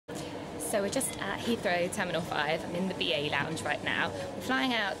So we're just at Heathrow Terminal 5. I'm in the BA lounge right now. We're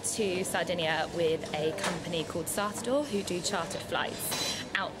flying out to Sardinia with a company called Sardinia who do chartered flights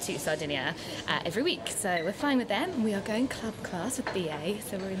out to Sardinia every week. So we're flying with them. We are going club class with BA,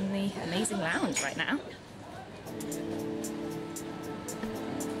 so we're in the amazing lounge right now.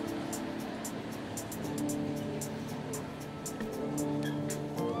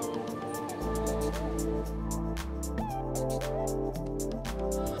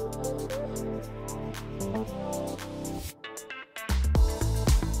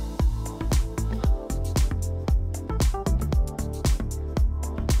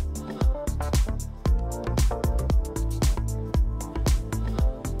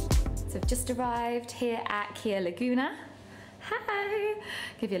 Just arrived here at Chia Laguna. Hi!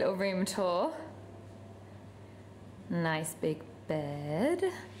 Give you a little room tour. Nice big bed.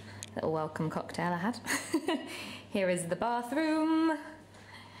 Little welcome cocktail I had. Here is the bathroom.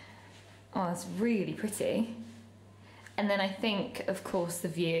 Oh, it's really pretty. And then I think, of course, the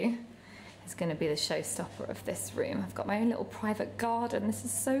view is going to be the showstopper of this room. I've got my own little private garden. This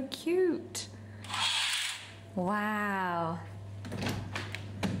is so cute. Wow.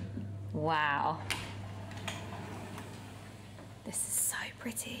 Wow. This is so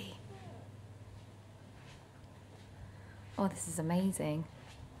pretty. Oh, this is amazing.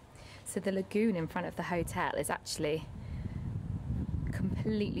 So the lagoon in front of the hotel is actually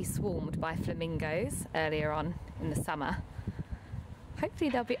completely swarmed by flamingos earlier on in the summer. Hopefully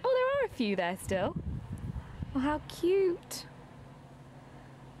there'll be, oh, there are a few there still. Oh, how cute.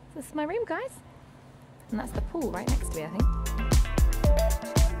 This is my room, guys. And that's the pool right next to me, I think.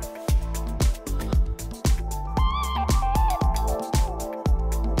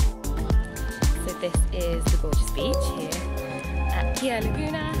 This is the gorgeous beach here at Chia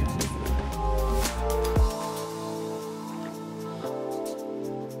Laguna.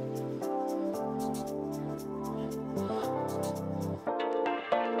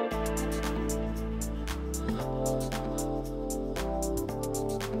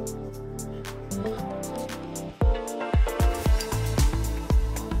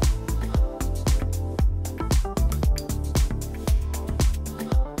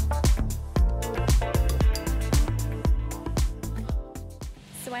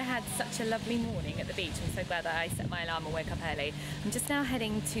 I had such a lovely morning at the beach. I'm so glad that I set my alarm and woke up early. I'm just now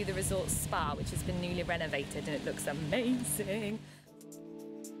heading to the resort spa, which has been newly renovated and it looks amazing.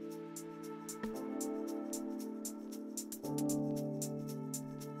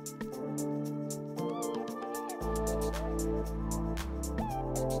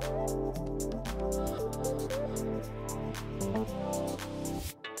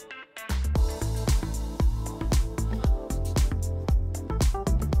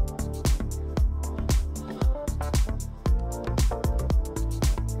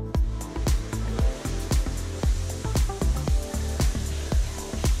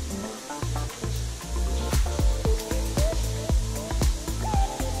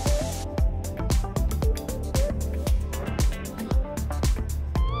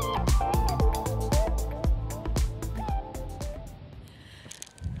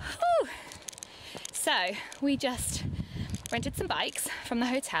 So we just rented some bikes from the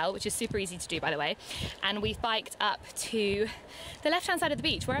hotel, which is super easy to do, by the way, and we've biked up to the left-hand side of the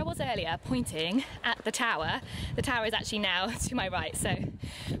beach where I was earlier, pointing at the tower. The tower is actually now to my right, so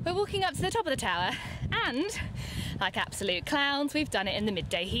we're walking up to the top of the tower, and like absolute clowns, we've done it in the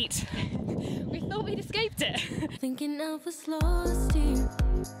midday heat. We thought we'd escaped it. Thinking I was lost here,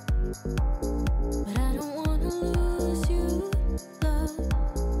 but I don't want to lose you, love.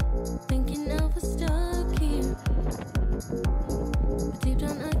 Thinking I was stuck here, but deep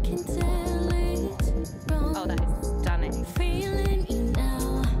down I can tell it's wrong. Oh, that is stunning. Feeling you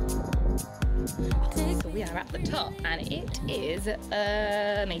now. So we are at the top and it is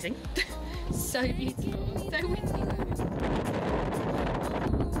amazing. So beautiful, so windy.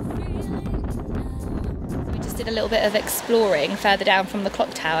 So we just did a little bit of exploring further down from the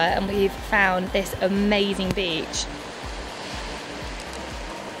clock tower and we've found this amazing beach.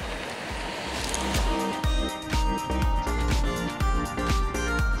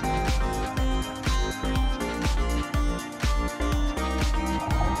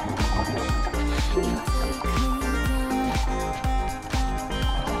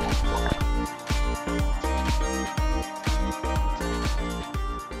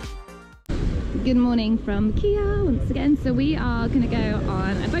 Good morning from Chia once again. So we are going to go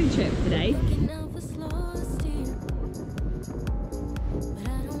on a boat trip today.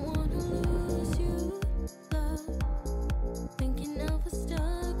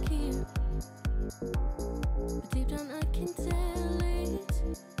 Deep down I can tell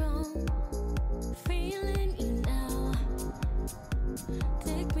it's wrong.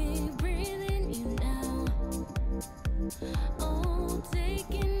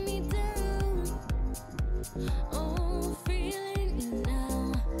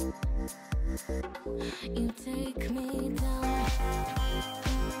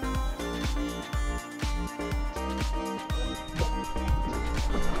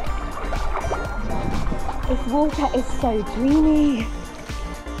 This water is so dreamy.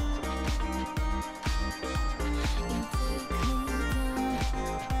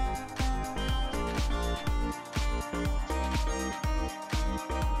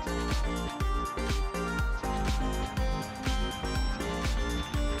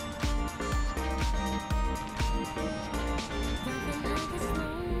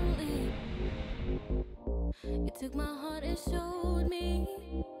 It took my heart and showed me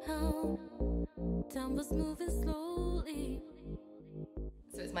how time was moving slowly.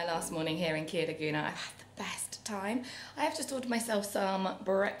 So it's my last morning here in Chia Laguna. I've had the best time. I have just ordered myself some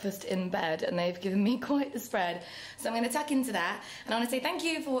breakfast in bed and they've given me quite the spread. So I'm going to tuck into that. And I want to say thank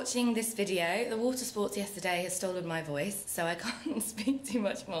you for watching this video. The water sports yesterday has stolen my voice, so I can't speak too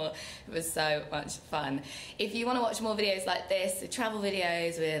much more. It was so much fun. If you want to watch more videos like this, travel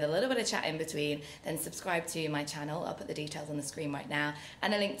videos with a little bit of chat in between, then subscribe to my channel. I'll put the details on the screen right now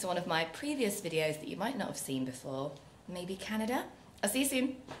and a link to one of my previous videos that you might not have seen before. Maybe Canada? I'll see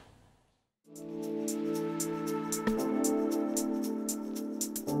you soon.